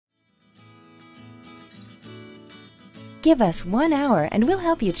Give us 1 hour and we'll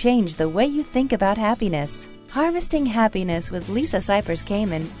help you change the way you think about happiness. Harvesting Happiness with Lisa Cypers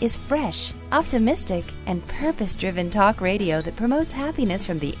Kamen is fresh, optimistic, and purpose-driven talk radio that promotes happiness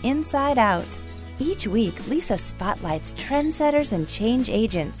from the inside out. Each week, Lisa spotlights trendsetters and change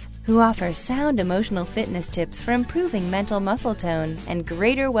agents who offer sound emotional fitness tips for improving mental muscle tone and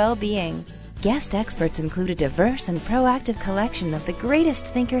greater well-being. Guest experts include a diverse and proactive collection of the greatest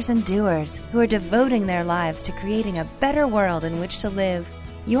thinkers and doers who are devoting their lives to creating a better world in which to live.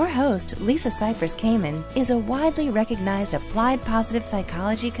 Your host, Lisa Cypers Kamen, is a widely recognized applied positive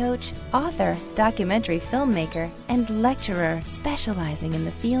psychology coach, author, documentary filmmaker, and lecturer specializing in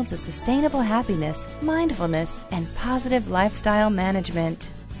the fields of sustainable happiness, mindfulness, and positive lifestyle management.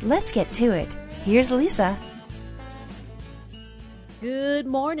 Let's get to it. Here's Lisa. Good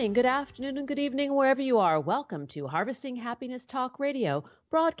morning, good afternoon, and good evening, wherever you are. Welcome to Harvesting Happiness Talk Radio,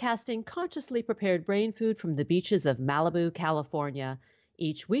 broadcasting consciously prepared brain food from the beaches of Malibu, California.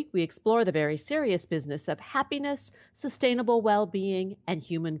 Each week, we explore the very serious business of happiness, sustainable well-being, and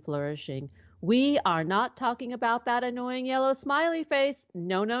human flourishing. We are not talking about that annoying yellow smiley face.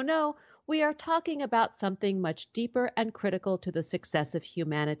 No, no, no. We are talking about something much deeper and critical to the success of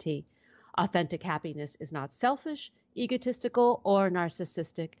humanity. Authentic happiness is not selfish, egotistical, or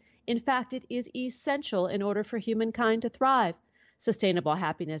narcissistic. In fact, it is essential in order for humankind to thrive. Sustainable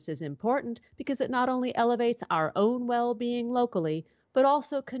happiness is important because it not only elevates our own well-being locally, but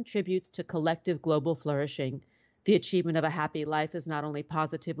also contributes to collective global flourishing. The achievement of a happy life is not only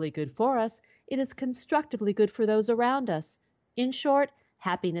positively good for us, it is constructively good for those around us. In short,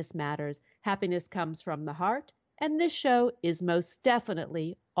 happiness matters. Happiness comes from the heart, and this show is most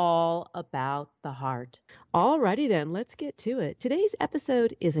definitely all about the heart. Alrighty then, let's get to it. Today's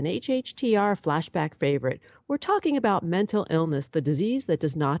episode is an HHTR Flashback favorite. We're talking about mental illness, the disease that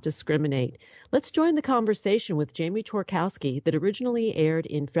does not discriminate. Let's join the conversation with Jamie Torkowski that originally aired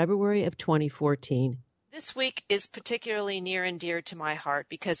in February of 2014. This week is particularly near and dear to my heart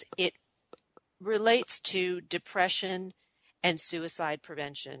because it relates to depression and suicide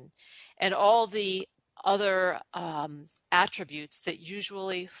prevention and all the other attributes that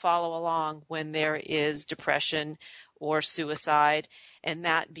usually follow along when there is depression or suicide, and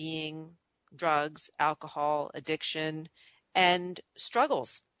that being drugs, alcohol, addiction, and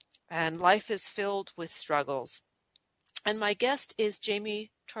struggles. And life is filled with struggles. And my guest is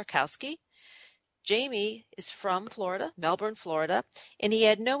Jamie Torkowski. Jamie is from Florida, Melbourne, Florida, and he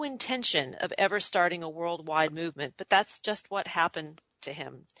had no intention of ever starting a worldwide movement, but that's just what happened to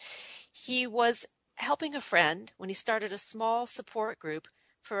him. He was helping a friend when he started a small support group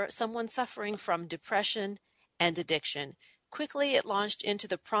for someone suffering from depression and addiction. Quickly, it launched into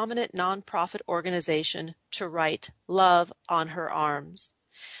the prominent nonprofit organization To Write Love on Her Arms.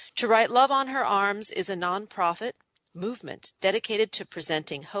 To Write Love on Her Arms is a nonprofit movement dedicated to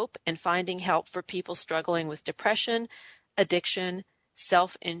presenting hope and finding help for people struggling with depression, addiction,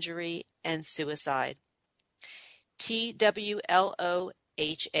 self-injury, and suicide. TWLOHA,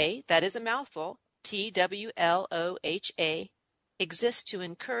 that is a mouthful, TWLOHA exists to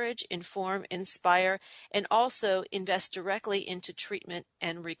encourage, inform, inspire, and also invest directly into treatment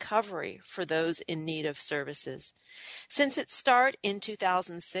and recovery for those in need of services. Since its start in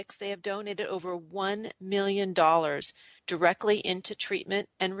 2006, they have donated over $1 million directly into treatment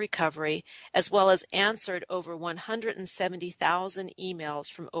and recovery, as well as answered over 170,000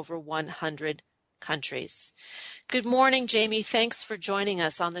 emails from over 100 countries. Good morning, Jamie. Thanks for joining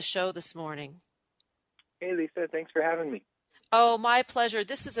us on the show this morning. Hey, Lisa. Thanks for having me. Oh, my pleasure.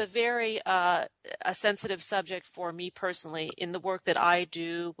 This is a very a sensitive subject for me personally in the work that I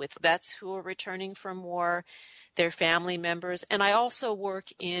do with vets who are returning from war, their family members, and I also work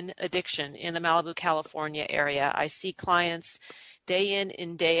in addiction in the Malibu, California area. I see clients day in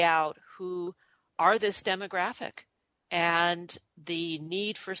and day out who are this demographic, and the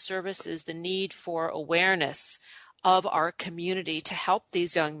need for services, the need for awareness of our community to help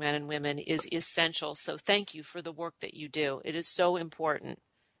these young men and women is essential. So thank you for the work that you do. It is so important.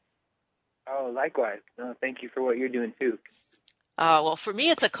 Oh, likewise. No, thank you for what you're doing too. Well, for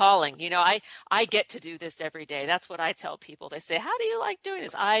me, it's a calling. You know, I get to do this every day. That's what I tell people. They say, how do you like doing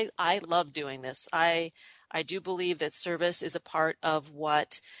this? I love doing this. I do believe that service is a part of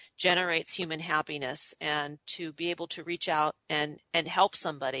what generates human happiness, and to be able to reach out and help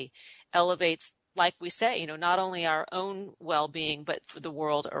somebody elevates, like we say, you know, not only our own well-being, but for the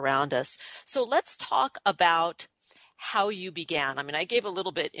world around us. So let's talk about how you began. I mean, I gave a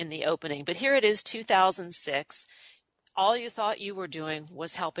little bit in the opening, but here it is, 2006. All you thought you were doing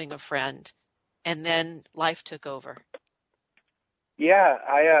was helping a friend, and then life took over. Yeah,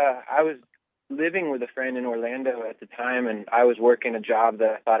 I was living with a friend in Orlando at the time, and I was working a job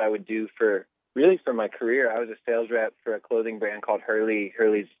that I thought I would do for my career. I was a sales rep for a clothing brand called Hurley.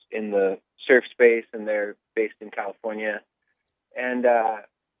 Hurley's in the surf space, and they're based in California. And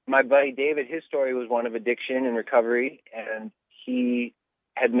my buddy David, his story was one of addiction and recovery, and he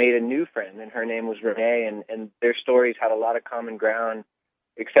had made a new friend, and her name was Renee, and their stories had a lot of common ground,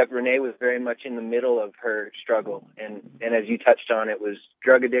 except Renee was very much in the middle of her struggle. And as you touched on, it was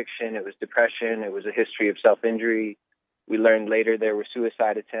drug addiction, it was depression, it was a history of self-injury. We learned later there were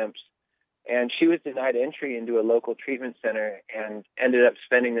suicide attempts. And she was denied entry into a local treatment center and ended up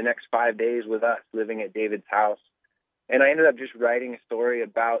spending the next 5 days with us living at David's house. And I ended up just writing a story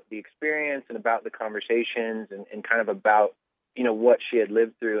about the experience and about the conversations and kind of about, you know, what she had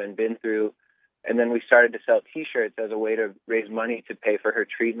lived through and been through. And then we started to sell T-shirts as a way to raise money to pay for her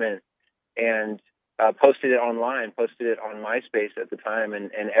treatment, and posted it online, posted it on MySpace at the time,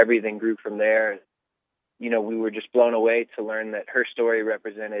 and everything grew from there. You know, we were just blown away to learn that her story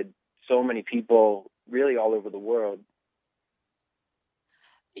represented so many people really all over the world.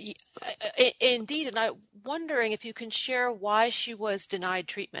 Indeed, and I'm wondering if you can share why she was denied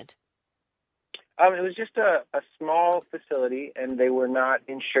treatment. It was just a small facility, and they were not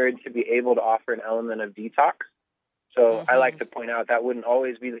insured to be able to offer an element of detox. So I like to point out that wouldn't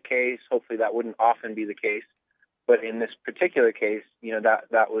always be the case. Hopefully that wouldn't often be the case. But in this particular case, you know,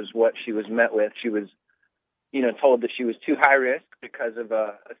 that was what she was met with. She was, you know, told that she was too high risk because of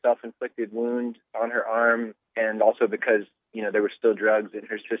a self-inflicted wound on her arm, and also because, you know, there were still drugs in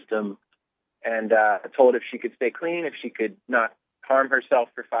her system, and told if she could stay clean, if she could not harm herself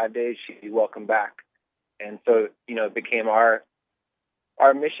for 5 days, she'd be welcome back. And so, you know, it became our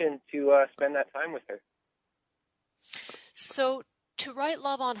mission to spend that time with her. So To Write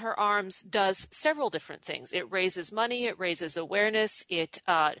Love on Her Arms does several different things. It raises money, it raises awareness, it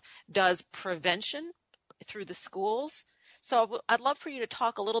does prevention through the schools. So I'd love for you to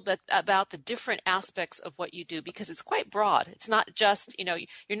talk a little bit about the different aspects of what you do, because it's quite broad. It's not just, you know,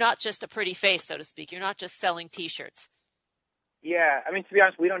 you're not just a pretty face, so to speak. You're not just selling T-shirts. Yeah, I mean, to be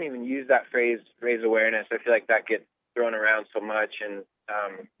honest, we don't even use that phrase, raise awareness. I feel like that gets thrown around so much, and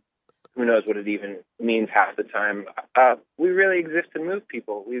who knows what it even means half the time. We really exist to move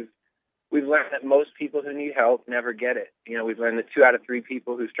people. We've learned that most people who need help never get it. You know, we've learned that 2 out of 3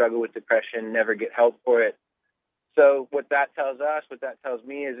 people who struggle with depression never get help for it. So what that tells us, what that tells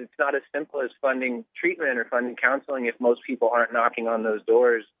me, is it's not as simple as funding treatment or funding counseling if most people aren't knocking on those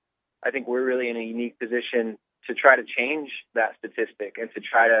doors. I think we're really in a unique position to try to change that statistic and to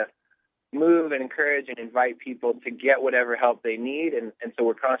try to move and encourage and invite people to get whatever help they need. And so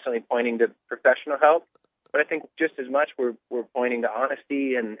we're constantly pointing to professional help. But I think just as much we're pointing to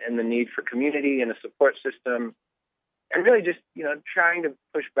honesty and the need for community and a support system, and really just, you know, trying to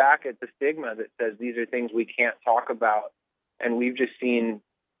push back at the stigma that says these are things we can't talk about. And we've just seen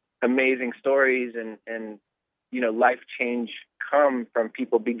amazing stories and you know, life change come from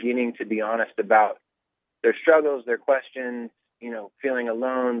people beginning to be honest about their struggles, their questions, you know, feeling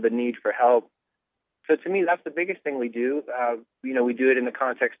alone, the need for help. So to me, that's the biggest thing we do. You know, we do it in the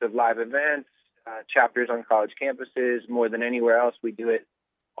context of live events, chapters on college campuses. More than anywhere else, we do it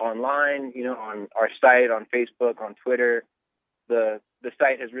online, you know, on our site, on Facebook, on Twitter. The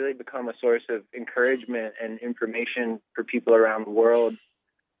site has really become a source of encouragement and information for people around the world.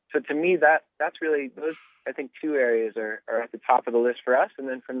 So to me, that's really, those, I think, 2 areas are at the top of the list for us. And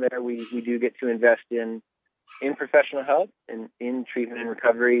then from there, we do get to invest in professional help and in treatment and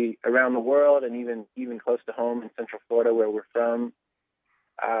recovery around the world, and even close to home in Central Florida, where we're from.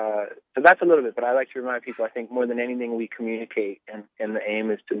 So that's a little bit, but I like to remind people, I think more than anything, we communicate, and the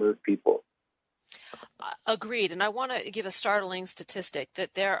aim is to move people. Agreed. And I want to give a startling statistic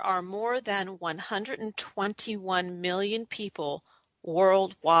that there are more than 121 million people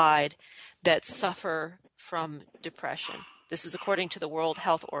worldwide that suffer from depression. This is according to the World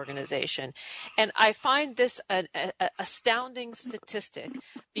Health Organization. And I find this an astounding statistic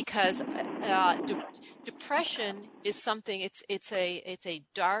because depression is something, it's a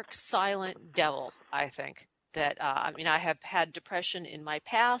dark, silent devil, I think. That I mean, I have had depression in my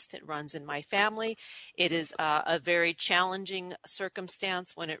past. It runs in my family. It is a very challenging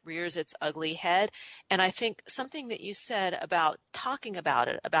circumstance when it rears its ugly head. And I think something that you said about talking about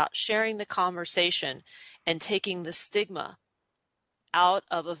it, about sharing the conversation and taking the stigma out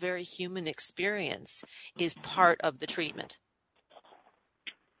of a very human experience is part of the treatment.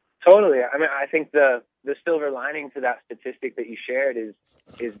 Totally. I mean, I think the silver lining to that statistic that you shared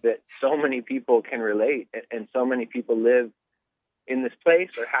is that so many people can relate, and so many people live in this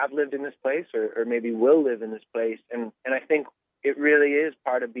place, or have lived in this place, or maybe will live in this place. And I think it really is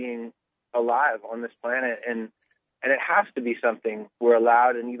part of being alive on this planet, and it has to be something we're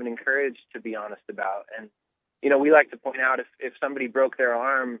allowed and even encouraged to be honest about. And we like to point out if somebody broke their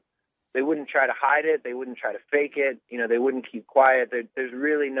arm, they wouldn't try to hide it, they wouldn't try to fake it, they wouldn't keep quiet. There's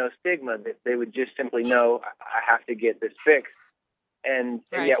really no stigma. That they would just simply know, I have to get this fixed. And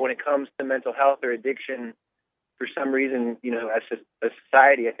yet when it comes to mental health or addiction, for some reason, as a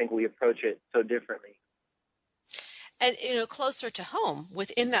society, I think we approach it so differently. And closer to home,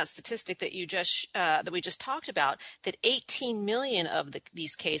 within that statistic that that we just talked about, that 18 million of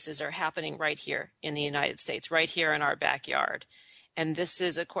these cases are happening right here in the United States, right here in our backyard. And this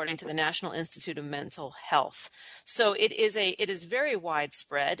is according to the National Institute of Mental Health. So it is very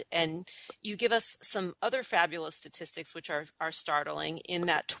widespread. And you give us some other fabulous statistics which are startling, in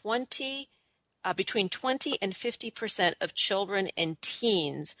that between 20 and 50% of children and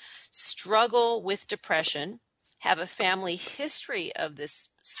teens struggle with depression, have a family history of this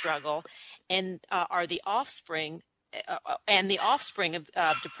struggle, and are the offspring. And the offspring of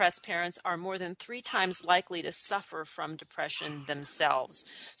depressed parents are more than 3 times likely to suffer from depression themselves.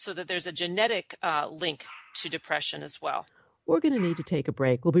 So that there's a genetic link to depression as well. We're going to need to take a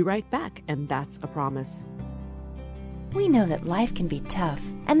break. We'll be right back, and that's a promise. We know that life can be tough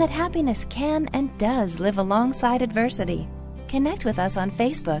and that happiness can and does live alongside adversity. Connect with us on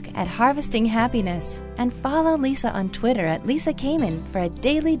Facebook at Harvesting Happiness and follow Lisa on Twitter at Lisa Kamen for a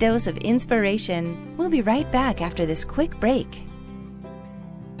daily dose of inspiration. We'll be right back after this quick break.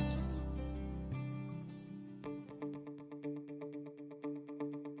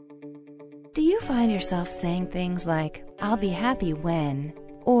 Do you find yourself saying things like, "I'll be happy when,"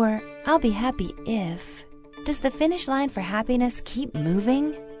 or "I'll be happy if"? Does the finish line for happiness keep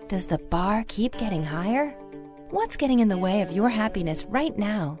moving? Does the bar keep getting higher? What's getting in the way of your happiness right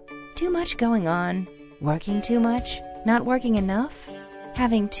now? Too much going on? Working too much? Not working enough?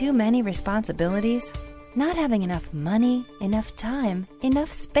 Having too many responsibilities? Not having enough money, enough time,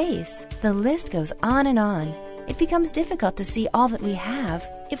 enough space? The list goes on and on. It becomes difficult to see all that we have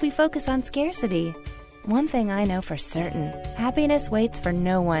if we focus on scarcity. One thing I know for certain, happiness waits for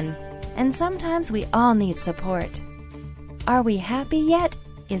no one. And sometimes we all need support. Are We Happy Yet?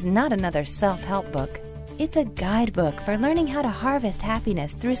 Is not another self-help book. It's a guidebook for learning how to harvest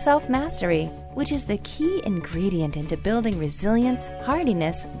happiness through self-mastery, which is the key ingredient into building resilience,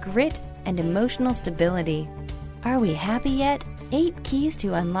 hardiness, grit, and emotional stability. Are We Happy Yet? 8 Keys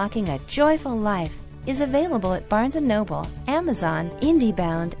to Unlocking a Joyful Life is available at Barnes & Noble, Amazon,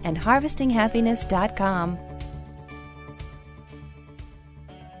 IndieBound, and HarvestingHappiness.com.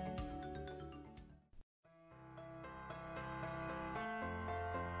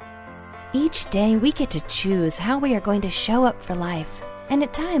 Each day we get to choose how we are going to show up for life, and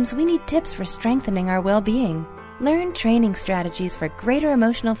at times we need tips for strengthening our well-being. Learn training strategies for greater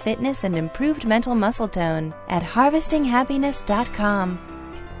emotional fitness and improved mental muscle tone at HarvestingHappiness.com.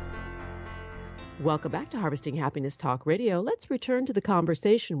 Welcome back to Harvesting Happiness Talk Radio. Let's return to the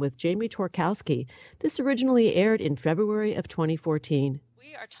conversation with Jamie Torkowski. This originally aired in February of 2014.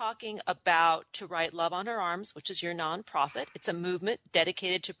 We are talking about To Write Love on Her Arms, which is your nonprofit. It's a movement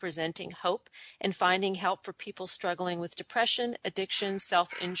dedicated to presenting hope and finding help for people struggling with depression, addiction,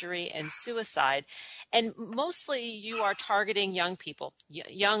 self-injury, and suicide. And mostly you are targeting young people,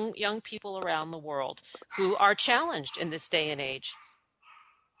 young people around the world who are challenged in this day and age.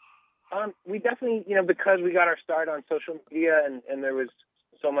 We definitely, because we got our start on social media and there was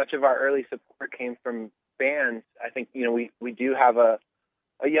so much of our early support came from fans, I think, we do have a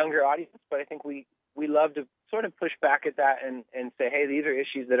younger audience, but I think we love to sort of push back at that and say, hey, these are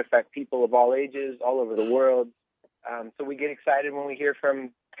issues that affect people of all ages, all over the world. So we get excited when we hear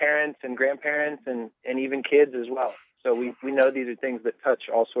from parents and grandparents and even kids as well. So we know these are things that touch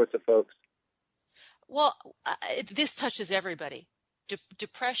all sorts of folks. Well, this touches everybody.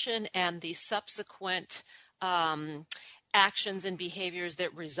 Depression and the subsequent actions and behaviors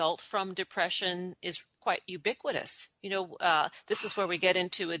that result from depression is quite ubiquitous. This is where we get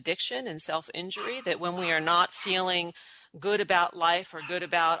into addiction and self-injury, that when we are not feeling good about life or good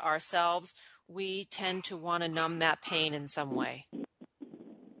about ourselves, we tend to want to numb that pain in some way.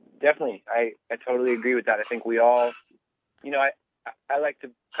 Definitely. I totally agree with that. I think we all, I like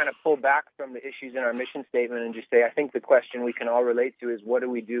to kind of pull back from the issues in our mission statement and just say, I think the question we can all relate to is, what do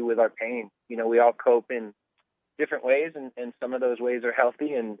we do with our pain? We all cope in different ways, and some of those ways are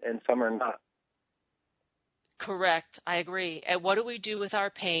healthy and some are not. Correct. I agree. And what do we do with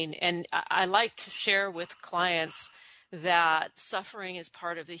our pain? And I like to share with clients that suffering is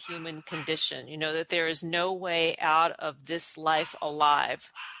part of the human condition, that there is no way out of this life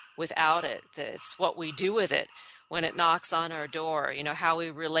alive without it. That it's what we do with it, when it knocks on our door, how we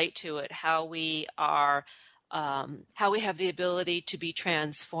relate to it, how we are, how we have the ability to be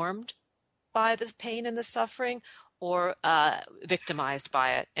transformed by the pain and the suffering, or victimized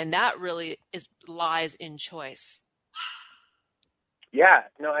by it. And that really lies in choice. Yeah,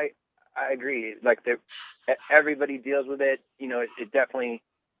 no, I agree. Like everybody deals with it. It definitely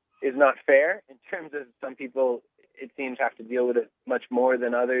is not fair in terms of some people, it seems, have to deal with it much more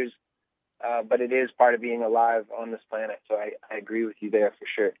than others. But it is part of being alive on this planet. So I agree with you there for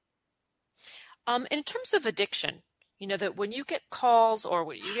sure. In terms of addiction, that when you get calls or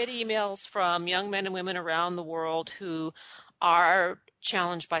when you get emails from young men and women around the world who are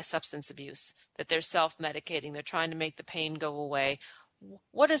challenged by substance abuse, that they're self-medicating, they're trying to make the pain go away,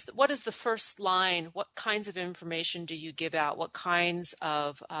 what is the first line? What kinds of information do you give out? What kinds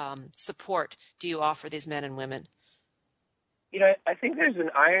of support do you offer these men and women? I think there's an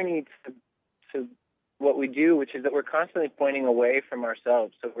irony to what we do, which is that we're constantly pointing away from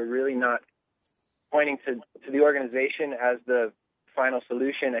ourselves. So we're really not pointing to the organization as the final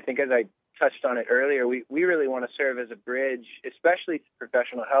solution. I think, as I touched on it earlier, we really want to serve as a bridge, especially to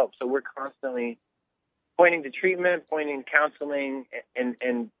professional help. So we're constantly pointing to treatment, pointing counseling,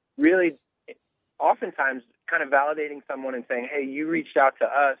 and really oftentimes kind of validating someone and saying, hey, you reached out to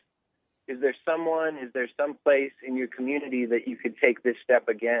us. Is there some place in your community that you could take this step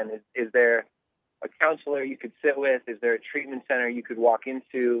again? Is there a counselor you could sit with? Is there a treatment center you could walk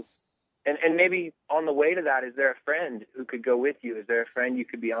into? And maybe on the way to that, is there a friend who could go with you? Is there a friend you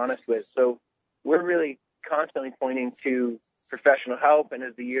could be honest with? So we're really constantly pointing to professional help. And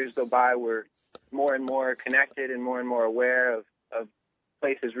as the years go by, we're more and more connected and more aware of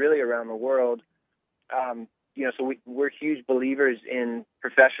places really around the world. So we're huge believers in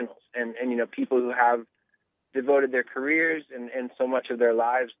professionals and people who have devoted their careers and so much of their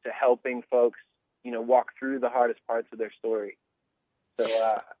lives to helping folks, walk through the hardest parts of their story. So,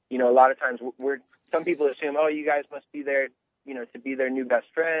 a lot of times some people assume, oh, you guys must be there, to be their new best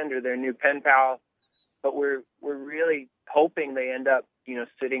friend or their new pen pal. But we're really hoping they end up,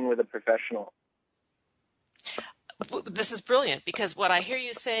 sitting with a professional. This is brilliant, because what I hear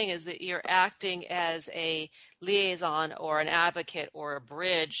you saying is that you're acting as a liaison or an advocate or a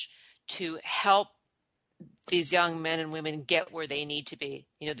bridge to help these young men and women get where they need to be.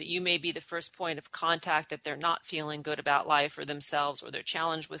 That you may be the first point of contact, that they're not feeling good about life or themselves, or they're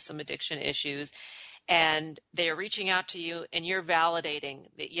challenged with some addiction issues, and they're reaching out to you, and you're validating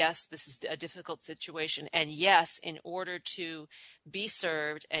that, yes, this is a difficult situation, and yes, in order to be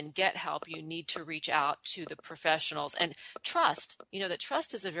served and get help, you need to reach out to the professionals. And trust, that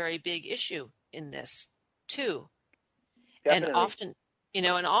trust is a very big issue in this too. Definitely.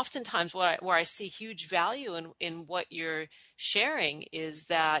 And oftentimes where I see huge value in what you're sharing is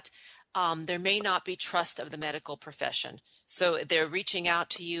that there may not be trust of the medical profession. So they're reaching out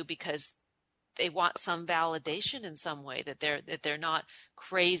to you because they want some validation in some way, that they're not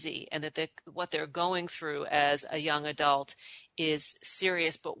crazy, and that what they're going through as a young adult is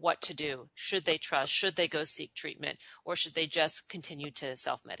serious. But what to do? Should they trust? Should they go seek treatment? Or should they just continue to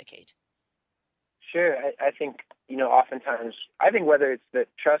self-medicate? Sure. I think, oftentimes, whether it's that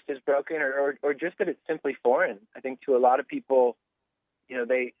trust is broken or just that it's simply foreign, I think to a lot of people,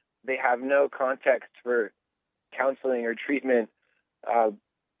 they have no context for counseling or treatment.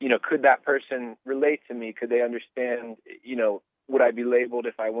 Could that person relate to me? Could they understand, would I be labeled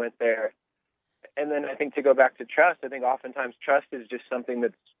if I went there? And then I think, to go back to trust, I think oftentimes trust is just something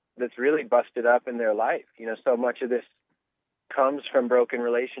that's really busted up in their life. So much of this comes from broken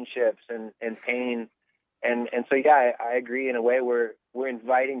relationships and pain. And so, yeah, I agree. In a way, we're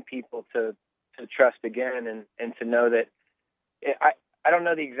inviting people to trust again and to know that I don't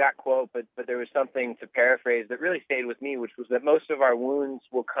know the exact quote, but there was something, to paraphrase, that really stayed with me, which was that most of our wounds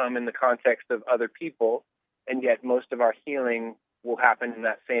will come in the context of other people, and yet most of our healing will happen in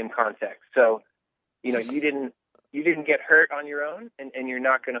that same context. So, you didn't get hurt on your own, and you're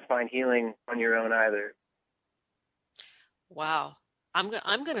not going to find healing on your own either. Wow. I'm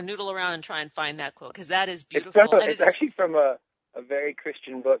going to noodle around and try and find that quote, because that is beautiful. It's actually from a very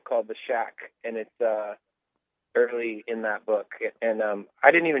Christian book called The Shack, and it's early in that book. And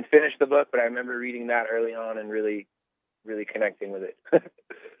I didn't even finish the book, but I remember reading that early on and really, really connecting with it.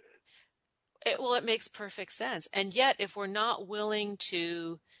 It makes perfect sense. And yet, if we're not willing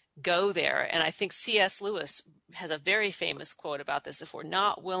to go there, and I think C.S. Lewis has a very famous quote about this, if we're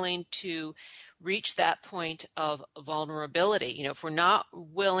not willing to reach that point of vulnerability, if we're not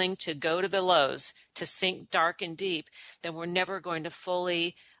willing to go to the lows, to sink dark and deep, then we're never going to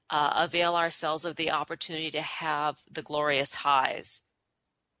fully avail ourselves of the opportunity to have the glorious highs.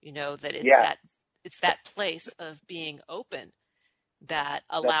 That it's it's that place of being open that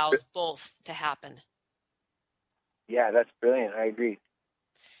That's allows both to happen. Yeah, that's brilliant. I agree.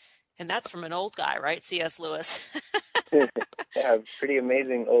 And that's from an old guy, right? C.S. Lewis. Yeah, pretty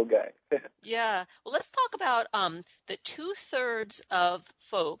amazing old guy. Yeah. Well, let's talk about the 2/3 of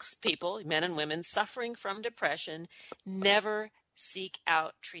folks, people, men and women, suffering from depression never seek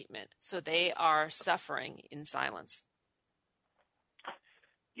out treatment. So they are suffering in silence.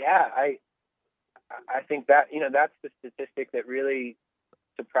 Yeah, I think that, that's the statistic that really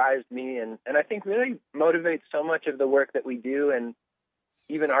surprised me, and I think really motivates so much of the work that we do, and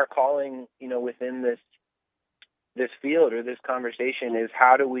even our calling, within this field or this conversation, is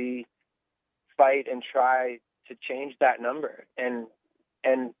how do we fight and try to change that number. And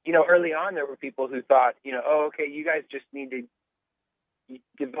early on there were people who thought, oh, okay, you guys just need to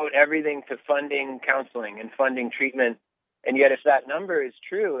devote everything to funding counseling and funding treatment. And yet if that number is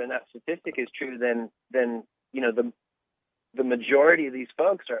true and that statistic is true, then the majority of these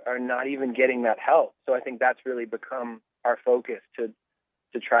folks are not even getting that help. So I think that's really become our focus to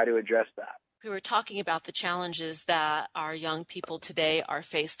try to address that. We were talking about the challenges that our young people today are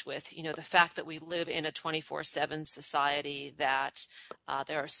faced with. The fact that we live in a 24/7 society, that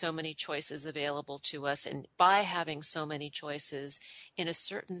there are so many choices available to us. And by having so many choices, in a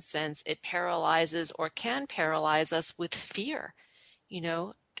certain sense, it paralyzes or can paralyze us with fear,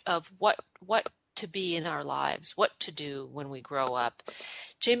 of what to be in our lives, what to do when we grow up.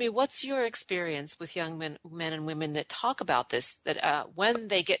 Jamie, what's your experience with young men and women that talk about this, that when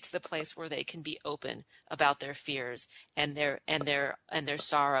they get to the place where they can be open about their fears and their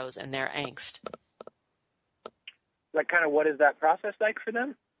sorrows and their angst? Like, kind of, what is that process like for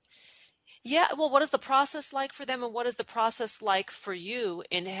them? Yeah, well, what is the process like for them, and what is the process like for you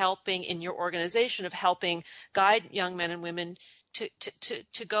in helping, in your organization, of helping guide young men and women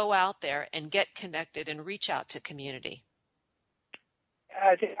to go out there and get connected and reach out to community?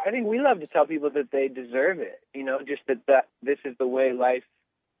 I think we love to tell people that they deserve it, just that this is the way life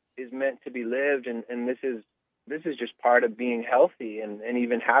is meant to be lived, and this is just part of being healthy and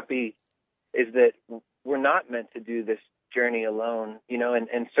even happy, is that we're not meant to do this journey alone,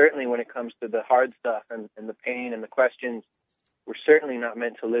 and certainly when it comes to the hard stuff and the pain and the questions, we're certainly not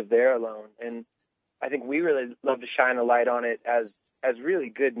meant to live there alone. And I think we really love to shine a light on it as really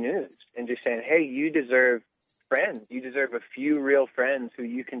good news, and just saying, hey, you deserve friends. You deserve a few real friends who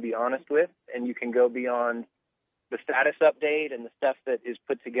you can be honest with, and you can go beyond the status update and the stuff that is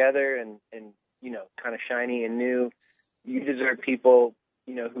put together and kind of shiny and new. You deserve people,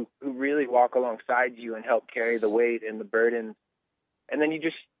 who really walk alongside you and help carry the weight and the burden. And then you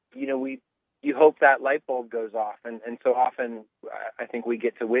just, you hope that light bulb goes off. And so often I think we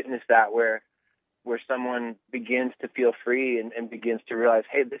get to witness that where someone begins to feel free and begins to realize,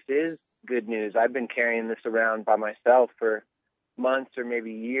 hey, this is good news. I've been carrying this around by myself for months or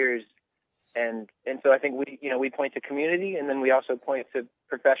maybe years. And so I think we point to community, and then we also point to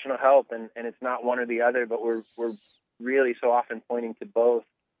professional help, and it's not one or the other, but we're really so often pointing to both.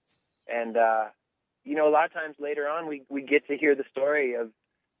 And a lot of times later on we get to hear the story of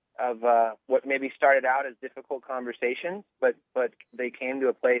what maybe started out as difficult conversations, but they came to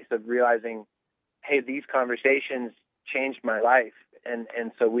a place of realizing, hey, these conversations changed my life.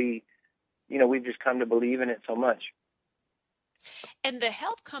 And so we've just come to believe in it so much. And the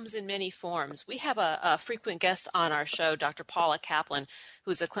help comes in many forms. We have a frequent guest on our show, Dr. Paula Kaplan,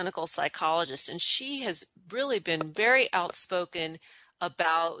 who's a clinical psychologist, and she has really been very outspoken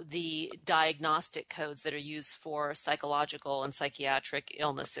about the diagnostic codes that are used for psychological and psychiatric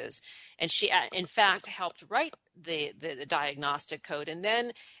illnesses. And she, in fact, helped write the diagnostic code, and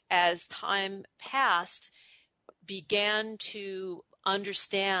then as time passed, began to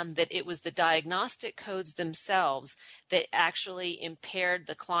understand that it was the diagnostic codes themselves that actually impaired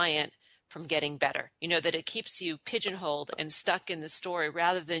the client from getting better. That it keeps you pigeonholed and stuck in the story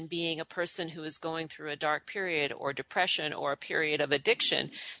rather than being a person who is going through a dark period or depression or a period of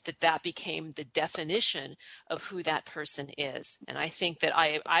addiction, that became the definition of who that person is. And I think that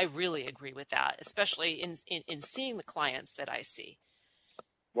I really agree with that, especially in seeing the clients that I see.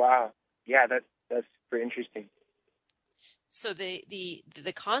 Wow. Yeah, that's super interesting. So the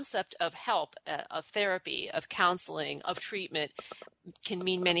concept of help, of therapy, of counseling, of treatment can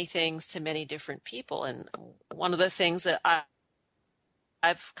mean many things to many different people. And one of the things that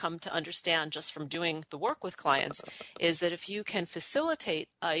I've come to understand just from doing the work with clients is that if you can facilitate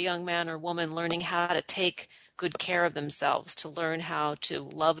a young man or woman learning how to take good care of themselves, to learn how to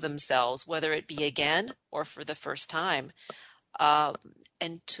love themselves, whether it be again or for the first time,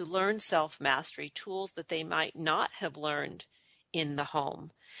 and to learn self-mastery, tools that they might not have learned in the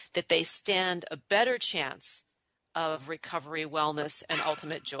home, that they stand a better chance of recovery, wellness, and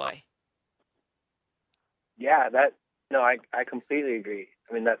ultimate joy. Yeah, I completely agree.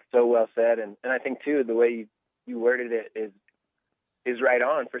 I mean, that's so well said. And I think, too, the way you worded it is right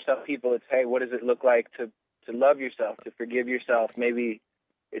on. For some people, it's, hey, what does it look like to love yourself, to forgive yourself? Maybe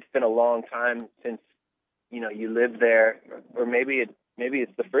it's been a long time since, you lived there, or maybe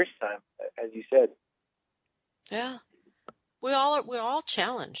it's the first time, as you said. Yeah. We're all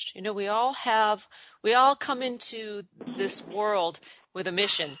challenged. We all come into this world with a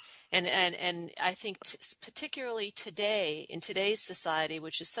mission. And I think particularly today, in today's society,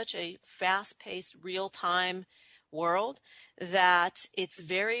 which is such a fast-paced, real-time world, that it's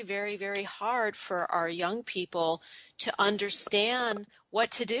very, very, very hard for our young people to understand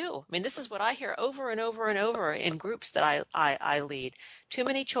what to do. I mean, this is what I hear over and over and over in groups that I lead. Too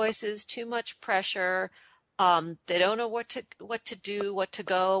many choices, too much pressure. They don't know what to do, what to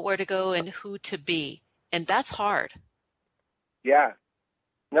go, where to go, and who to be. And that's hard. Yeah.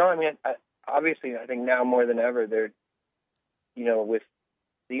 No, I mean, obviously, I think now more than ever, with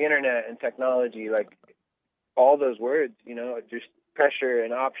the internet and technology, like all those words, just pressure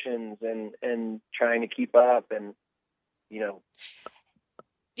and options and trying to keep up and,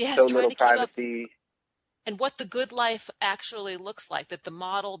 yes, so trying little to keep privacy. Up. And what the good life actually looks like, that the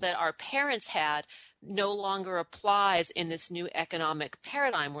model that our parents had no longer applies in this new economic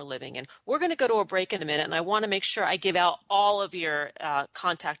paradigm we're living in. We're going to go to a break in a minute, and I want to make sure I give out all of your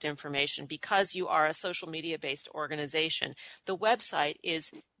contact information because you are a social media-based organization. The website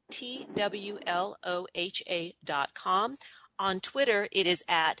is twloha.com. On Twitter, it is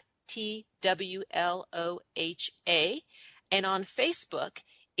at twloha. And on Facebook,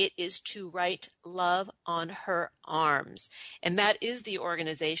 it is To Write Love on Her Arms. And that is the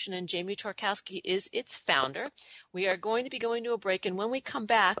organization, and Jamie Torkowski is its founder. We are going to be going to a break, and when we come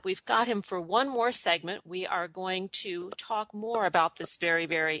back, we've got him for one more segment. We are going to talk more about this very,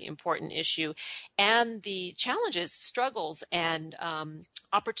 very important issue and the challenges, struggles, and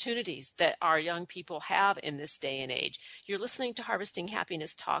opportunities that our young people have in this day and age. You're listening to Harvesting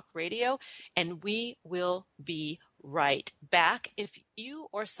Happiness Talk Radio, and we will be right back. If you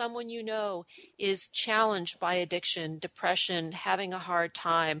or someone you know is challenged by addiction, depression, having a hard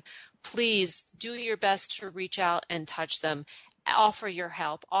time, please do your best to reach out and touch them. Offer your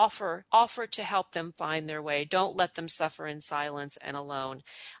help. Offer to help them find their way. Don't let them suffer in silence and alone.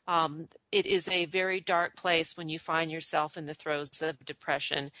 It is a very dark place when you find yourself in the throes of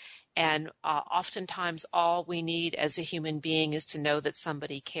depression. And oftentimes all we need as a human being is to know that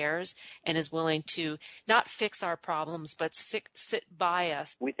somebody cares and is willing to not fix our problems, but sit by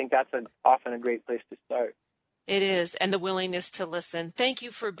us. We think that's often a great place to start. It is, and the willingness to listen. Thank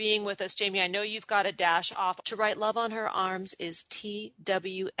you for being with us, Jamie. I know you've got a dash off. To Write Love on Her Arms is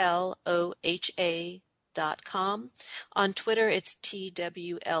twloha.com. On Twitter, it's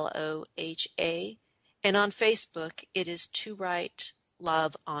twloha. And on Facebook, it is To Write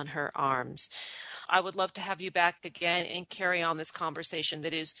Love on Her Arms. I would love to have you back again and carry on this conversation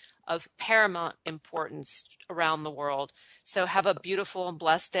that is of paramount importance around the world. So have a beautiful and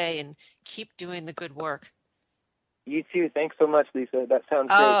blessed day and keep doing the good work. You too. Thanks so much, Lisa. That sounds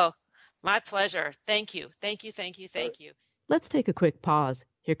great. Oh, my pleasure. Thank you. Thank you. Thank you. Thank you. Let's take a quick pause.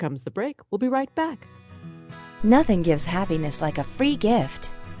 Here comes the break. We'll be right back. Nothing gives happiness like a free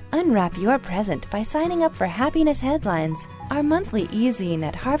gift. Unwrap your present by signing up for Happiness Headlines, our monthly e-zine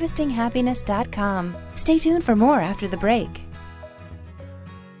at harvestinghappiness.com. Stay tuned for more after the break.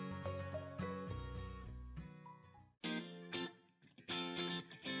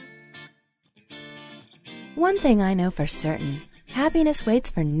 One thing I know for certain, happiness waits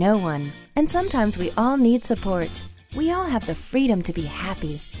for no one, and sometimes we all need support. We all have the freedom to be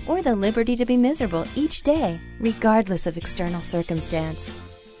happy, or the liberty to be miserable each day, regardless of external circumstance.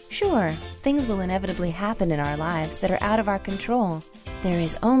 Sure, things will inevitably happen in our lives that are out of our control. There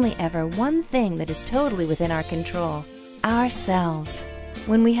is only ever one thing that is totally within our control: ourselves.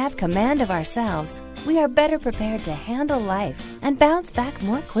 When we have command of ourselves, we are better prepared to handle life and bounce back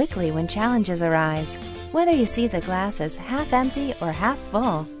more quickly when challenges arise. Whether you see the glass as half empty or half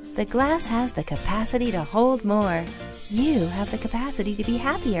full, the glass has the capacity to hold more. You have the capacity to be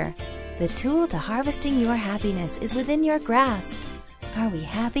happier. The tool to harvesting your happiness is within your grasp. Are we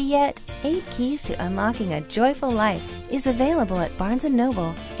happy yet? 8 Keys to Unlocking a Joyful Life is available at Barnes &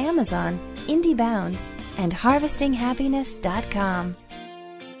 Noble, Amazon, IndieBound, and harvestinghappiness.com.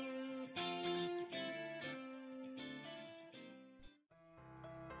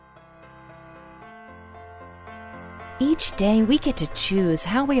 Each day we get to choose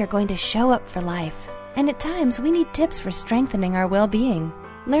how we are going to show up for life. And at times, we need tips for strengthening our well-being.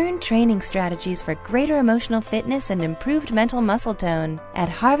 Learn training strategies for greater emotional fitness and improved mental muscle tone at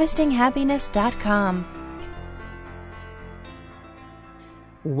harvestinghappiness.com.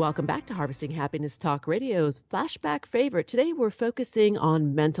 Welcome back to Harvesting Happiness Talk Radio's Flashback favorite. Today we're focusing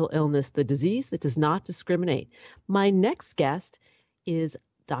on mental illness, the disease that does not discriminate. My next guest is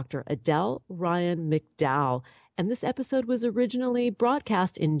Dr. Adele Ryan McDowell, and this episode was originally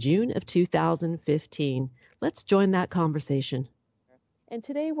broadcast in June of 2015. Let's join that conversation. And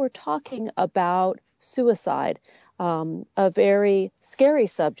today we're talking about suicide, a very scary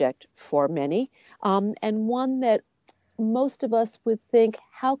subject for many, and one that most of us would think,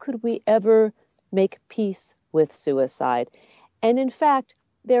 how could we ever make peace with suicide? And in fact,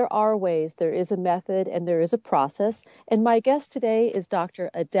 there are ways. There is a method and there is a process. And my guest today is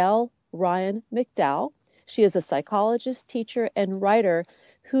Dr. Adele Ryan McDowell. She is a psychologist, teacher, and writer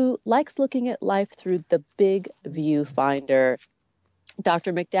who likes looking at life through the big viewfinder.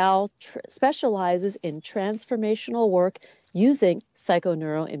 Dr. McDowell specializes in transformational work using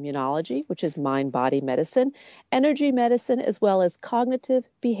psychoneuroimmunology, which is mind-body medicine, energy medicine, as well as cognitive,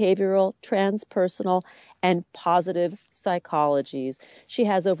 behavioral, transpersonal, and positive psychologies. She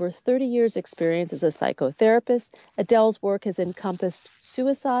has over 30 years' experience as a psychotherapist. Adele's work has encompassed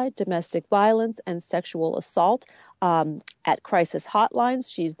suicide, domestic violence, and sexual assault at crisis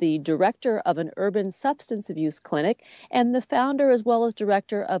hotlines. She's the director of an urban substance abuse clinic and the founder as well as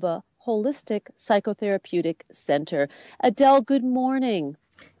director of a holistic psychotherapeutic center. Adele, good morning.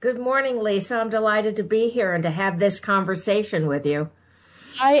 Good morning, Lisa. I'm delighted to be here and to have this conversation with you.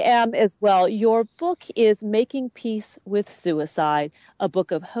 I am as well. Your book is Making Peace with Suicide, a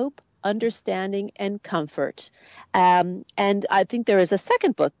book of hope, understanding, and comfort. And I think there is a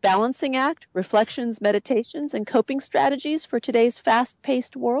second book, Balancing Act, Reflections, Meditations, and Coping Strategies for Today's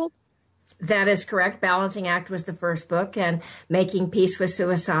Fast-Paced World. That is correct. Balancing Act was the first book, and Making Peace with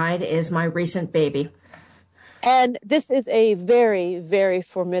Suicide is my recent baby. And this is a very, very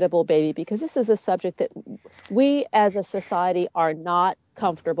formidable baby because this is a subject that we as a society are not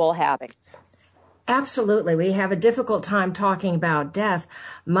comfortable having. Absolutely. We have a difficult time talking about death,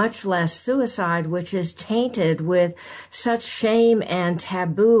 much less suicide, which is tainted with such shame and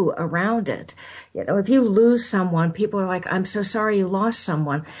taboo around it. You know, if you lose someone, people are like, I'm so sorry you lost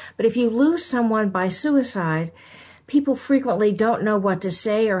someone. But if you lose someone by suicide, people frequently don't know what to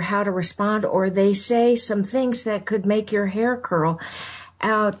say or how to respond, or they say some things that could make your hair curl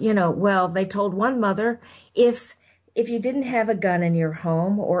out. You know, well, they told one mother, if you didn't have a gun in your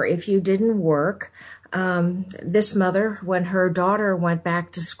home or if you didn't work, this mother, when her daughter went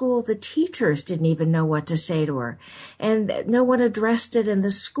back to school, the teachers didn't even know what to say to her. And no one addressed it in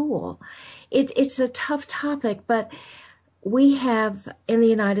the school. It's a tough topic, but we have in the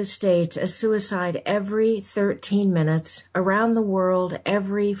United States a suicide every 13 minutes, around the world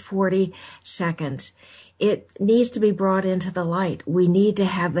every 40 seconds. It needs to be brought into the light. We need to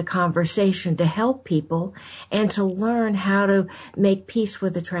have the conversation to help people and to learn how to make peace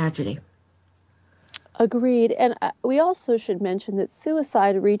with the tragedy. Agreed. And we also should mention that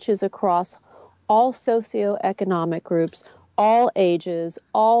suicide reaches across all socioeconomic groups, all ages,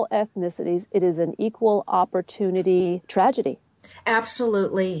 all ethnicities. It is an equal opportunity tragedy.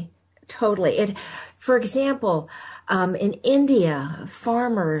 Absolutely. Totally. For example, in India,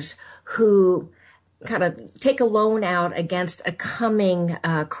 farmers who kind of take a loan out against a coming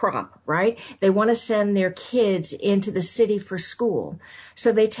crop, right? They want to send their kids into the city for school.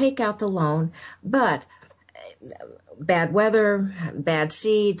 So they take out the loan, but bad weather, bad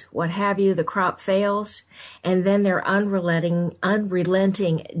seeds, what have you, the crop fails, and then they're unrelenting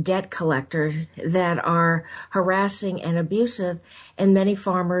debt collectors that are harassing and abusive, and many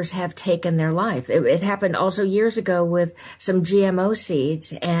farmers have taken their life. It happened also years ago with some GMO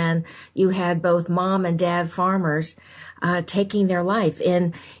seeds, and you had both mom and dad farmers taking their life.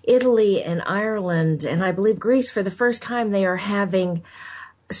 In Italy and Ireland, and I believe Greece, for the first time, they are having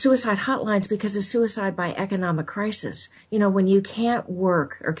suicide hotlines because of suicide by economic crisis. You know, when you can't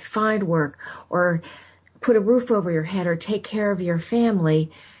work or find work or put a roof over your head or take care of your family,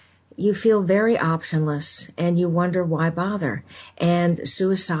 you feel very optionless and you wonder why bother. And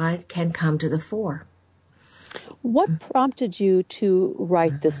suicide can come to the fore. What prompted you to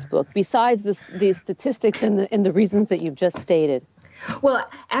write this book, besides the statistics and the reasons that you've just stated? Well,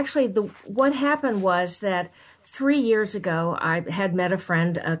 actually, what happened was that 3 years ago, I had met a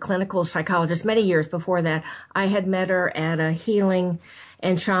friend, a clinical psychologist. Many years before that, I had met her at a healing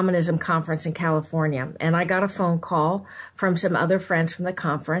and shamanism conference in California. And I got a phone call from some other friends from the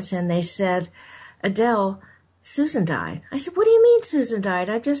conference, and they said, Adele, Susan died. I said, what do you mean Susan died?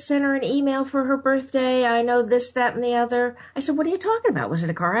 I just sent her an email for her birthday. I know this, that, and the other. I said, what are you talking about? Was it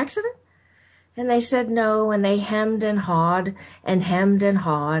a car accident? And they said no, and they hemmed and hawed and hemmed and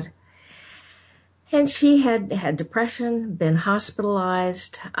hawed. And she had had depression, been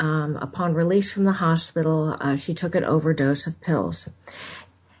hospitalized. Upon release from the hospital, she took an overdose of pills.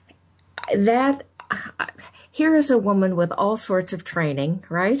 Here is a woman with all sorts of training,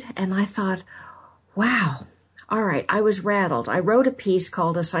 right? And I thought, wow. All right, I was rattled. I wrote a piece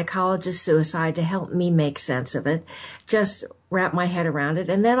called A Psychologist's Suicide to help me make sense of it, just wrap my head around it.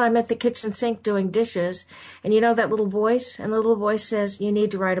 And then I'm at the kitchen sink doing dishes, and you know that little voice? And the little voice says, you need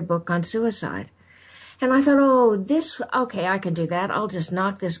to write a book on suicide. And I thought, okay, I can do that. I'll just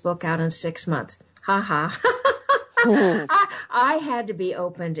knock this book out in 6 months. Ha ha. I had to be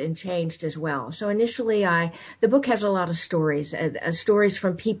opened and changed as well. So initially, the book has a lot of stories, stories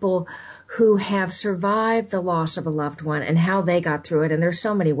from people who have survived the loss of a loved one and how they got through it. And there's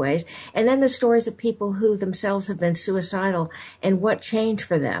so many ways. And then the stories of people who themselves have been suicidal and what changed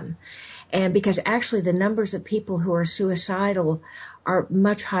for them. And because actually the numbers of people who are suicidal are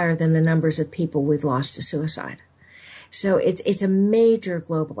much higher than the numbers of people we've lost to suicide. So it's a major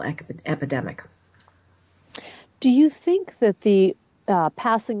global epidemic. Do you think that the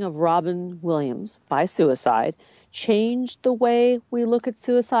passing of Robin Williams by suicide changed the way we look at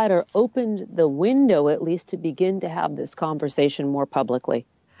suicide, or opened the window at least to begin to have this conversation more publicly?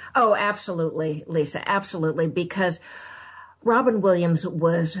 Oh, absolutely, Lisa, absolutely, because Robin Williams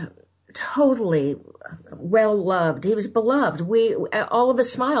was totally well loved. He was beloved. We all of us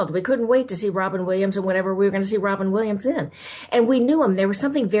smiled. We couldn't wait to see Robin Williams and whatever we were going to see Robin Williams in. And we knew him. There was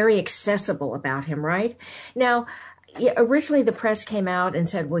something very accessible about him, right? Now, originally the press came out and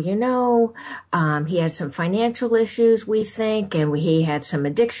said, well, he had some financial issues, we think, and he had some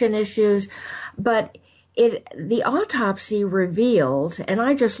addiction issues. But the autopsy revealed, and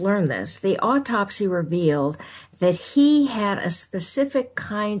I just learned this, the autopsy revealed that he had a specific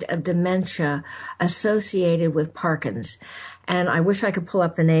kind of dementia associated with Parkinson's. And I wish I could pull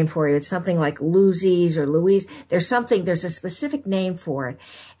up the name for you. It's something like Louise or Louise. There's a specific name for it.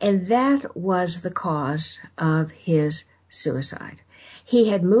 And that was the cause of his suicide. He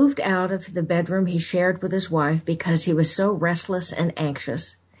had moved out of the bedroom he shared with his wife because he was so restless and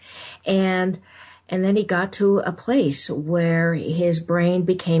anxious. And then he got to a place where his brain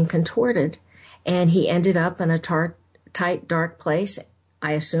became contorted, and he ended up in a tight, dark place,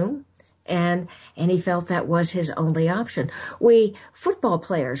 I assume, and he felt that was his only option. Football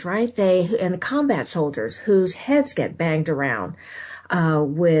players, right? And the combat soldiers whose heads get banged around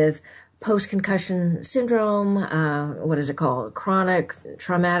with post-concussion syndrome, what is it called? Chronic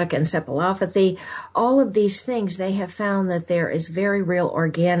traumatic encephalopathy. All of these things, they have found that there is very real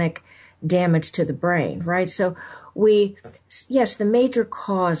organic damage to the brain, right? So yes, the major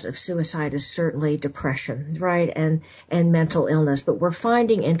cause of suicide is certainly depression, right? And mental illness. But we're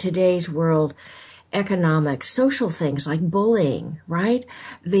finding in today's world economic, social things like bullying, right?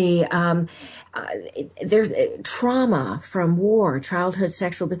 There's trauma from war, childhood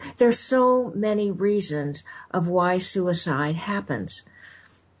sexual abuse. There's so many reasons of why suicide happens.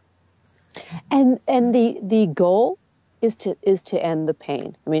 And the goal is to end the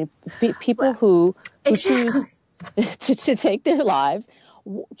pain. I mean, people who exactly. choose to take their lives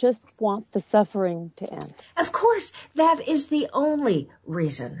just want the suffering to end. Of course, that is the only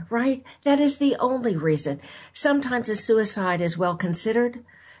reason, right? That is the only reason. Sometimes a suicide is well considered.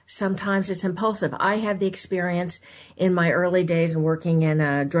 Sometimes it's impulsive. I had the experience in my early days in working in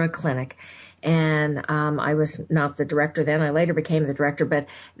a drug clinic. And I was not the director then. I later became the director, but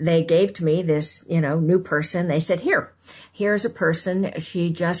they gave to me this, new person. They said, here's a person.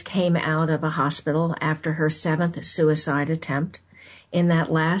 She just came out of a hospital after her 7th suicide attempt. In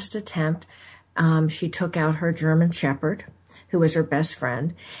that last attempt, she took out her German Shepherd, who was her best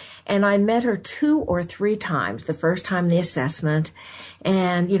friend. And I met her 2 or 3 times, the first time the assessment.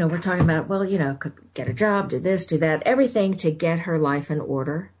 And, we're talking about, could get a job, do this, do that, everything to get her life in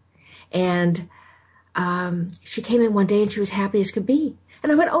order. And she came in one day and she was happy as could be.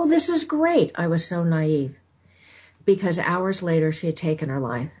 And I went, oh, this is great. I was so naive. Because hours later, she had taken her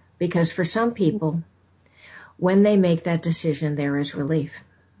life. Because for some people, when they make that decision, there is relief.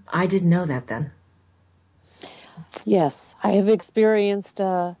 I didn't know that then. Yes, I have experienced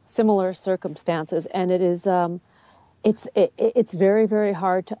similar circumstances, and it is it's very, very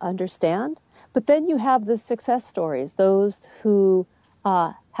hard to understand. But then you have the success stories, those who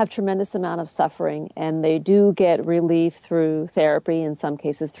have tremendous amount of suffering, and they do get relief through therapy, in some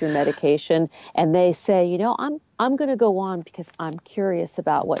cases through medication, and they say, I'm going to go on because I'm curious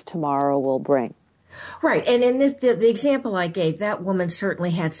about what tomorrow will bring. Right. And in this, the example I gave, that woman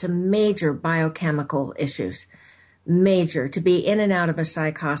certainly had some major biochemical issues. Major. To be in and out of a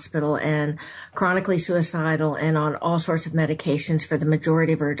psych hospital and chronically suicidal and on all sorts of medications for the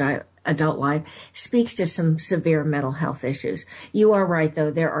majority of her adult life speaks to some severe mental health issues. You are right,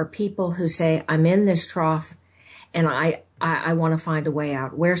 though. There are people who say, I'm in this trough and I want to find a way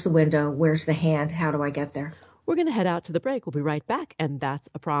out. Where's the window? Where's the hand? How do I get there? We're going to head out to the break. We'll be right back, and that's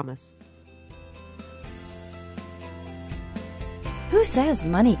a promise. Who says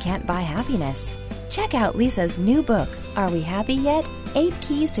money can't buy happiness? Check out Lisa's new book, Are We Happy Yet? 8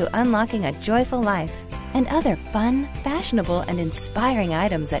 Keys to Unlocking a Joyful Life, and other fun, fashionable, and inspiring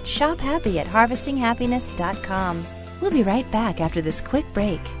items at shophappy@harvestinghappiness.com. We'll be right back after this quick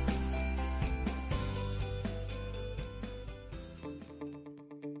break.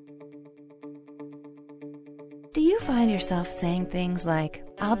 Do you find yourself saying things like,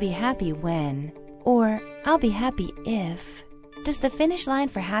 I'll be happy when, or I'll be happy if? Does the finish line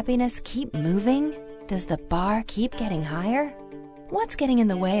for happiness keep moving? Does the bar keep getting higher? What's getting in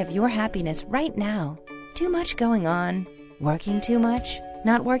the way of your happiness right now? Too much going on? Working too much?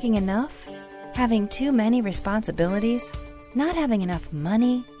 Not working enough? Having too many responsibilities? Not having enough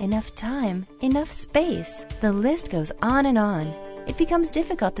money, enough time, enough space? The list goes on and on. It becomes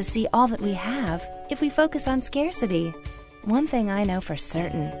difficult to see all that we have if we focus on scarcity. One thing I know for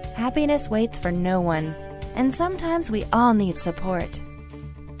certain, happiness waits for no one. And sometimes we all need support.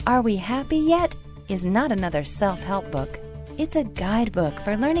 Are We Happy Yet? Is not another self-help book. It's a guidebook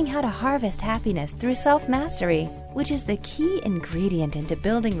for learning how to harvest happiness through self-mastery, which is the key ingredient into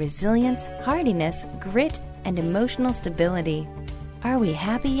building resilience, hardiness, grit, and emotional stability. Are We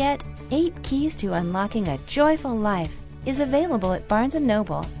Happy Yet? 8 Keys to Unlocking a Joyful Life is available at Barnes &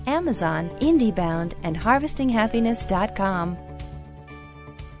 Noble, Amazon, IndieBound, and HarvestingHappiness.com.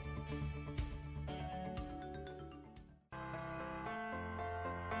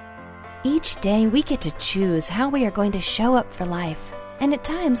 Each day we get to choose how we are going to show up for life, and at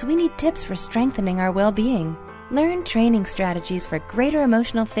times we need tips for strengthening our well-being. Learn training strategies for greater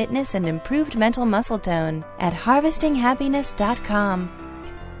emotional fitness and improved mental muscle tone at HarvestingHappiness.com.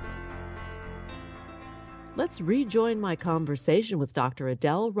 Let's rejoin my conversation with Dr.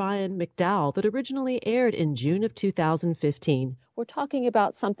 Adele Ryan McDowell that originally aired in June of 2015. We're talking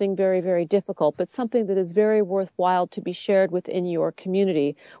about something very, very difficult, but something that is very worthwhile to be shared within your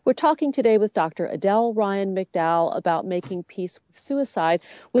community. We're talking today with Dr. Adele Ryan McDowell about Making Peace with Suicide,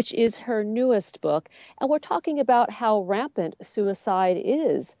 which is her newest book. And we're talking about how rampant suicide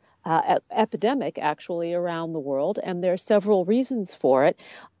is. Epidemic, actually, around the world, and there are several reasons for it.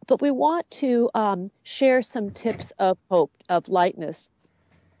 But we want to share some tips of hope, of lightness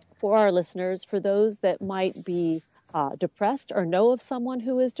for our listeners, for those that might be depressed or know of someone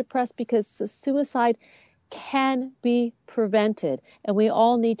who is depressed, because suicide can be prevented. And we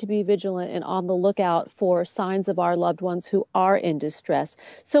all need to be vigilant and on the lookout for signs of our loved ones who are in distress.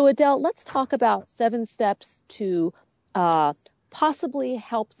 So, Adele, let's talk about 7 steps to possibly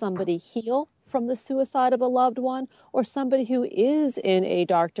help somebody heal from the suicide of a loved one, or somebody who is in a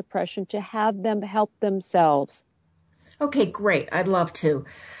dark depression to have them help themselves. Okay, great. I'd love to.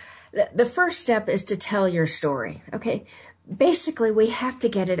 The first step is to tell your story. Okay, basically we have to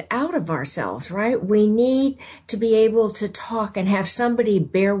get it out of ourselves, right? We need to be able to talk and have somebody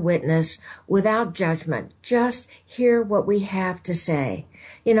bear witness without judgment. Just hear what we have to say.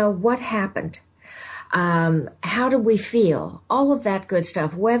 You know, what happened? How do we feel? All of that good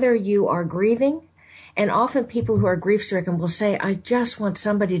stuff, whether you are grieving. And often people who are grief-stricken will say, I just want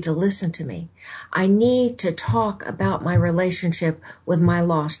somebody to listen to me. I need to talk about my relationship with my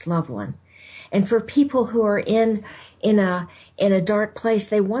lost loved one. And for people who are in a dark place,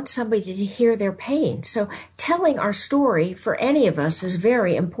 they want somebody to hear their pain. So telling our story for any of us is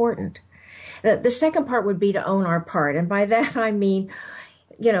very important. The second part would be to own our part. And by that I mean,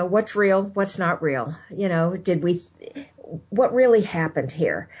 you know, what's real, what's not real. You know, what really happened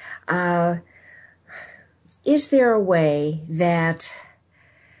here? Is there a way that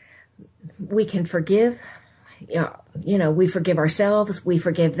we can forgive? You know, we forgive ourselves, we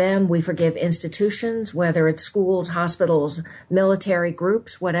forgive them, we forgive institutions, whether it's schools, hospitals, military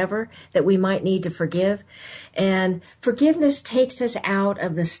groups, whatever, that we might need to forgive. And forgiveness takes us out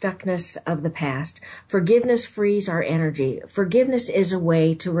of the stuckness of the past. Forgiveness frees our energy. Forgiveness is a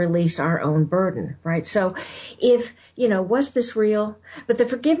way to release our own burden, right? So if, you know, was this real? But the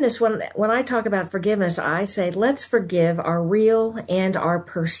forgiveness, when I talk about forgiveness, I say, let's forgive our real and our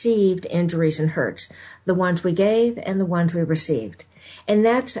perceived injuries and hurts, the ones we gave and the ones we received. And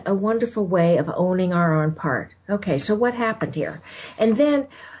that's a wonderful way of owning our own part. Okay, so what happened here? And then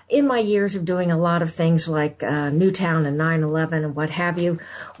in my years of doing a lot of things like Newtown and 9/11 and what have you,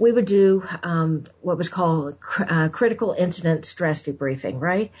 we would do what was called critical incident stress debriefing,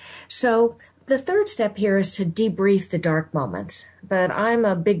 right? So the third step here is to debrief the dark moments. But I'm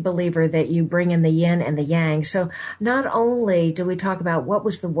a big believer that you bring in the yin and the yang. So not only do we talk about what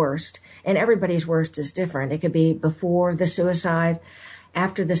was the worst, and everybody's worst is different. It could be before the suicide,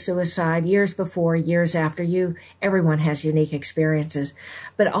 after the suicide, years before, years after you. Everyone has unique experiences.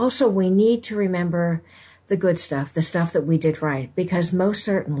 But also we need to remember the good stuff, the stuff that we did right, because most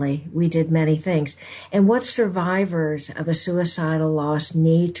certainly we did many things. And what survivors of a suicidal loss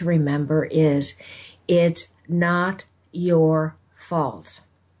need to remember is it's not your fault.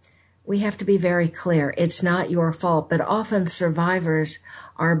 We have to be very clear. It's not your fault, but often survivors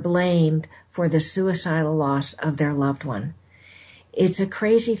are blamed for the suicidal loss of their loved one. It's a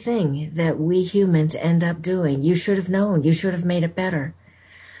crazy thing that we humans end up doing. You should have known. You should have made it better.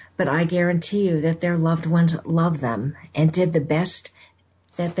 But I guarantee you that their loved ones love them and did the best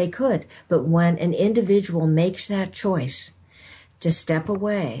that they could. But when an individual makes that choice to step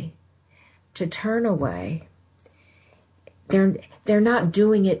away, to turn away, they're not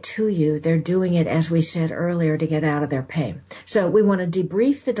doing it to you. They're doing it, as we said earlier, to get out of their pain. So we want to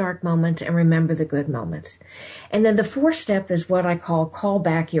debrief the dark moments and remember the good moments. And then the fourth step is what I call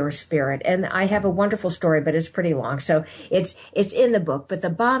back your spirit. And I have a wonderful story, but it's pretty long. So it's in the book. But the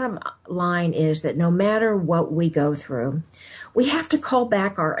bottom line is that no matter what we go through, we have to call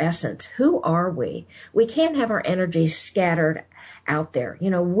back our essence. Who are we? We can't have our energy scattered out there.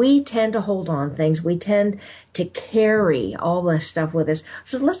 You know, we tend to hold on things. We tend to carry all this stuff with us.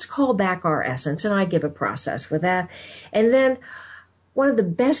 So let's call back our essence. And I give a process for that. And then one of the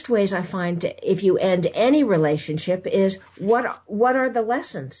best ways I find if you end any relationship is what are the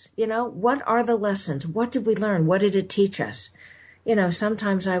lessons? You know, what are the lessons? What did we learn? What did it teach us? You know,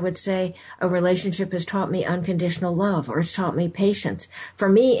 sometimes I would say a relationship has taught me unconditional love, or it's taught me patience. For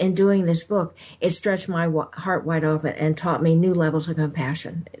me, in doing this book, it stretched my heart wide open and taught me new levels of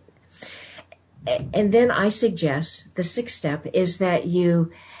compassion. And then I suggest the sixth step is that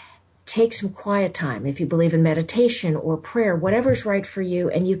you take some quiet time, if you believe in meditation or prayer, whatever's right for you,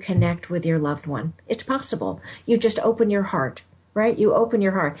 and you connect with your loved one. It's possible. You just open your heart. Right? You open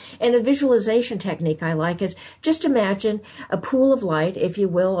your heart. And a visualization technique I like is just imagine a pool of light, if you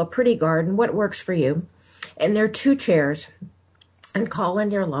will, a pretty garden, what works for you. And there are 2 chairs, and call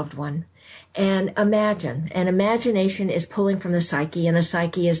in your loved one and imagine. And imagination is pulling from the psyche, and the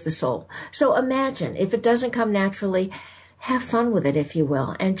psyche is the soul. So imagine. If it doesn't come naturally, have fun with it, if you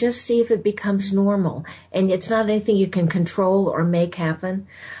will, and just see if it becomes normal. And it's not anything you can control or make happen,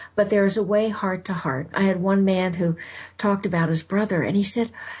 but there is a way heart to heart. I had one man who talked about his brother, and he said,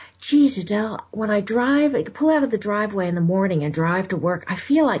 geez, Adele, when I pull out of the driveway in the morning and drive to work, I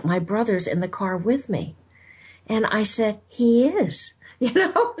feel like my brother's in the car with me. And I said, he is. You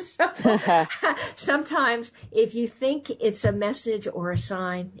know, so sometimes if you think it's a message or a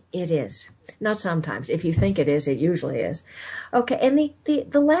sign, it is. Not sometimes. If you think it is, it usually is. Okay, and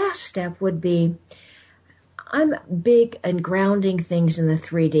the last step would be, I'm big in grounding things in the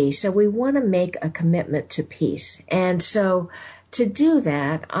 3D. So we want to make a commitment to peace. And so to do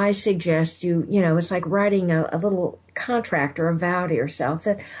that, I suggest you know, it's like writing a little contract or a vow to yourself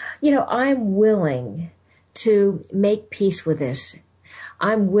that, you know, I'm willing to make peace with this.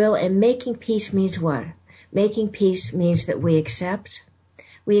 And making peace means what? Making peace means that we accept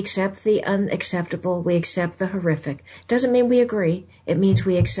the unacceptable, we accept the horrific. Doesn't mean we agree, it means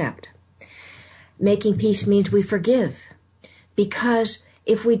we accept. Making peace means we forgive, because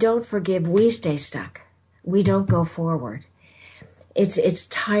if we don't forgive, we stay stuck. We don't go forward. It's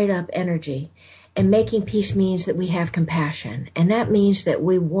tied up energy. And making peace means that we have compassion. And that means that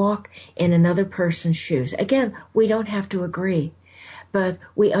we walk in another person's shoes. Again, we don't have to agree, but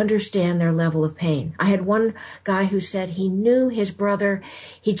we understand their level of pain. I had one guy who said he knew his brother.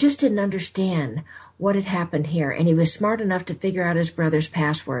 He just didn't understand what had happened here. And he was smart enough to figure out his brother's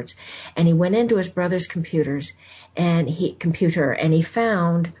passwords. And he went into his brother's computer and he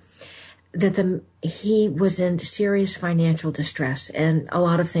found that he was in serious financial distress and a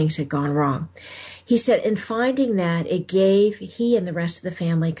lot of things had gone wrong. He said in finding that, it gave he and the rest of the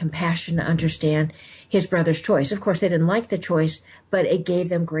family compassion to understand his brother's choice. Of course, they didn't like the choice, but it gave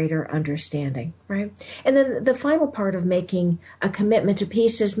them greater understanding, right? And then the final part of making a commitment to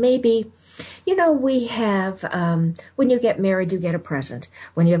peace is maybe, you know, we have, when you get married, you get a present.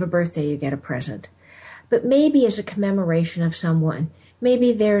 When you have a birthday, you get a present. but maybe as a commemoration of someone.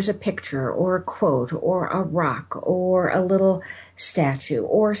 Maybe there's a picture or a quote or a rock or a little statue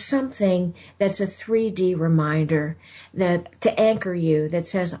or something that's a 3D reminder that to anchor you that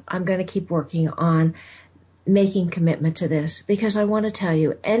says, I'm going to keep working on making commitment to this. Because I want to tell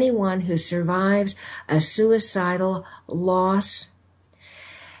you, anyone who survives a suicidal loss,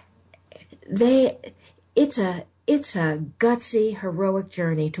 it's a gutsy, heroic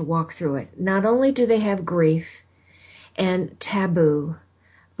journey to walk through it. Not only do they have grief and taboo,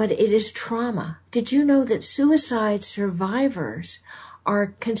 but it is trauma. Did you know that suicide survivors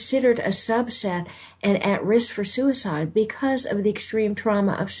are considered a subset and at risk for suicide because of the extreme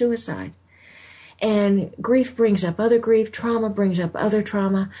trauma of suicide? And grief brings up other grief, trauma brings up other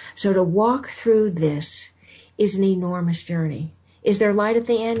trauma. So to walk through this is an enormous journey. Is there light at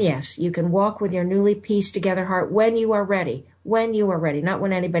the end? Yes. You can walk with your newly pieced together heart when you are ready. When you are ready. Not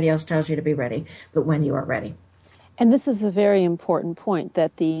when anybody else tells you to be ready, but when you are ready. And this is a very important point,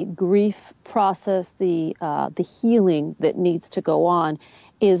 that the grief process, the healing that needs to go on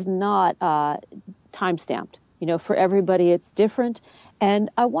is not time-stamped. For everybody it's different.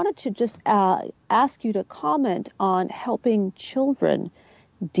 And I wanted to just ask you to comment on helping children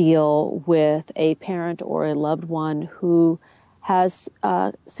deal with a parent or a loved one who has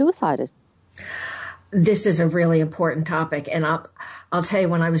suicided. This is a really important topic, and I'll tell you,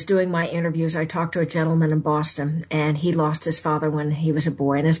 when I was doing my interviews, I talked to a gentleman in Boston, and he lost his father when he was a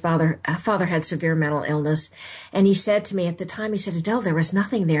boy, and his father had severe mental illness, and he said to me at the time, he said, Adele, there was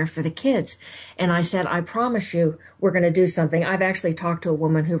nothing there for the kids. And I said, I promise you we're going to do something. I've actually talked to a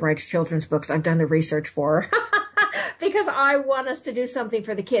woman who writes children's books. I've done the research for her because I want us to do something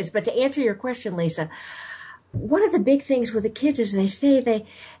for the kids. But to answer your question, Lisa, one of the big things with the kids is they say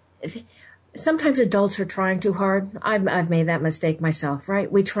sometimes adults are trying too hard. I've made that mistake myself, right?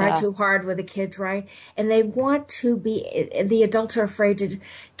 We try too hard with the kids, right? And they want to the adults are afraid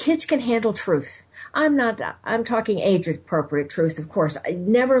kids can handle truth. I'm talking age appropriate truth, of course. I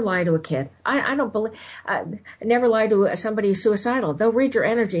never lie to a kid. I don't believe, never lie to somebody who's suicidal. They'll read your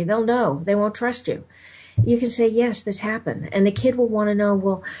energy. They'll know. They won't trust you. You can say, yes, this happened. And the kid will want to know,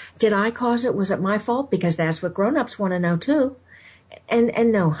 well, did I cause it? Was it my fault? Because that's what grown-ups want to know too. And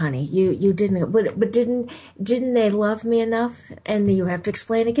no, honey, you didn't, but didn't they love me enough? And you have to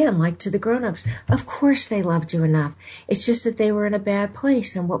explain again, like to the grown-ups. Of course they loved you enough. It's just that they were in a bad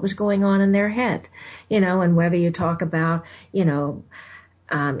place and what was going on in their head, and whether you talk about, in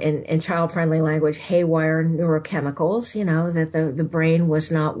child-friendly language, haywire neurochemicals, that the brain was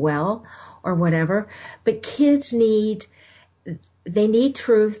not well or whatever. But kids need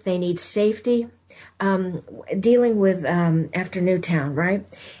truth. They need safety. Dealing with after Newtown, right?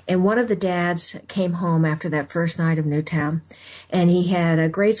 And one of the dads came home after that first night of Newtown, and he had a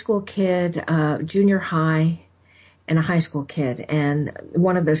grade school kid, junior high, and a high school kid, and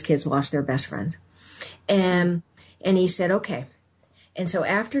one of those kids lost their best friend. And he said, okay. And so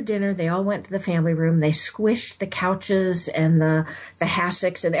after dinner, they all went to the family room. They squished the couches and the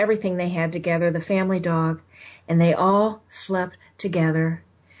hassocks and everything they had together, the family dog, and they all slept together.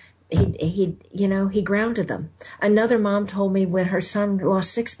 He grounded them. Another mom told me when her son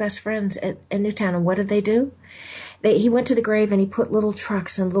lost 6 best friends at Newtown, and what did they do? He went to the grave and he put little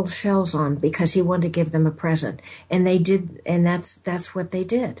trucks and little shells on because he wanted to give them a present. And they did, and that's what they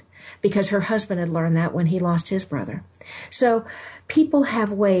did. Because her husband had learned that when he lost his brother. So people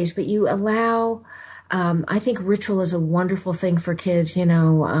have ways, but you allow. I think ritual is a wonderful thing for kids.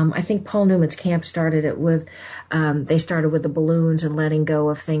 I think Paul Newman's camp started it with, they started with the balloons and letting go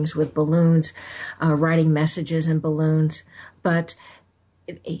of things with balloons, writing messages in balloons. But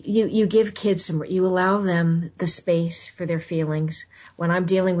you give kids you allow them the space for their feelings. When I'm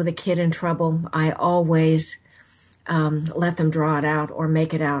dealing with a kid in trouble, I always let them draw it out or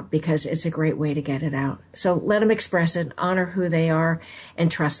make it out because it's a great way to get it out. So let them express it, honor who they are,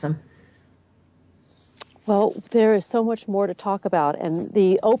 and trust them. Well, there is so much more to talk about, and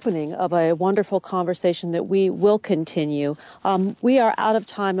the opening of a wonderful conversation that we will continue. We are out of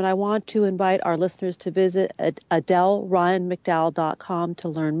time, and I want to invite our listeners to visit AdeleRyanMcDowell.com to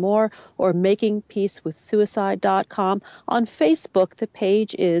learn more, or MakingPeaceWithSuicide.com. On Facebook, the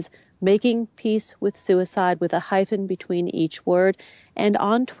page is Making Peace with Suicide with a hyphen between each word, and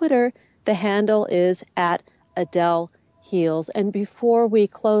on Twitter, the handle is @AdeleHeals. And before we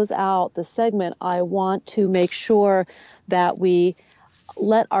close out the segment, I want to make sure that we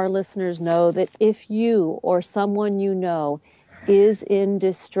let our listeners know that if you or someone you know is in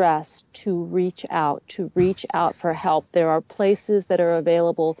distress, to reach out for help. There are places that are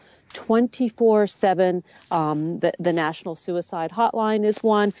available 24/7. The National Suicide Hotline is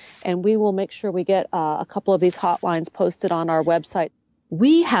one, and we will make sure we get a couple of these hotlines posted on our website.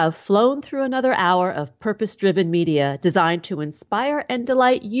 We have flown through another hour of purpose-driven media designed to inspire and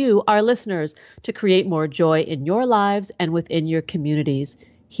delight you, our listeners, to create more joy in your lives and within your communities.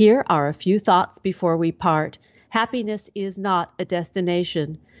 Here are a few thoughts before we part. Happiness is not a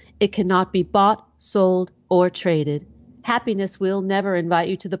destination. It cannot be bought, sold, or traded. Happiness will never invite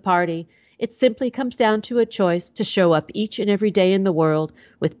you to the party. It simply comes down to a choice to show up each and every day in the world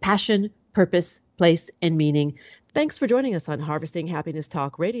with passion, purpose, place, and meaning. Thanks for joining us on Harvesting Happiness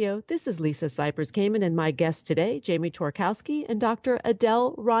Talk Radio. This is Lisa Cypers-Kamen and my guests today, Jamie Torkowski and Dr.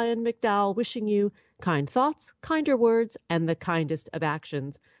 Adele Ryan McDowell, wishing you kind thoughts, kinder words, and the kindest of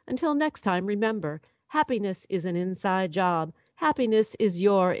actions. Until next time, remember, happiness is an inside job. Happiness is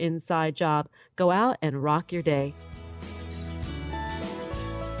your inside job. Go out and rock your day.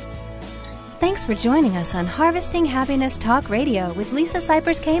 Thanks for joining us on Harvesting Happiness Talk Radio with Lisa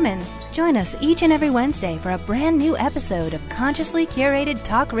Cypers-Kamen. Join us each and every Wednesday for a brand new episode of consciously curated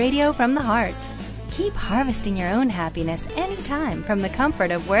talk radio from the heart. Keep harvesting your own happiness anytime from the comfort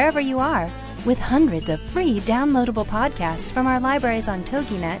of wherever you are, with hundreds of free downloadable podcasts from our libraries on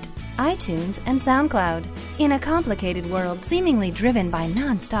TogiNet, iTunes, and SoundCloud. In a complicated world seemingly driven by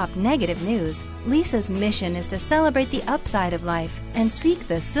non-stop negative news, Lisa's mission is to celebrate the upside of life and seek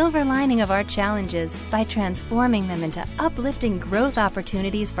the silver lining of our challenges by transforming them into uplifting growth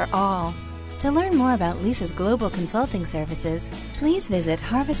opportunities for all. To learn more about Lisa's global consulting services, please visit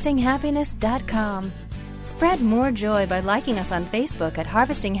harvestinghappiness.com. Spread more joy by liking us on Facebook at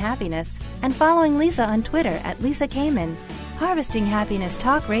Harvesting Happiness and following Lisa on Twitter at Lisa Kamen. Harvesting Happiness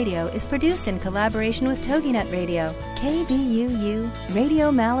Talk Radio is produced in collaboration with TogiNet Radio, KBUU,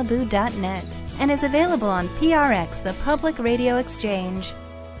 RadioMalibu.net, and is available on PRX, the Public Radio Exchange.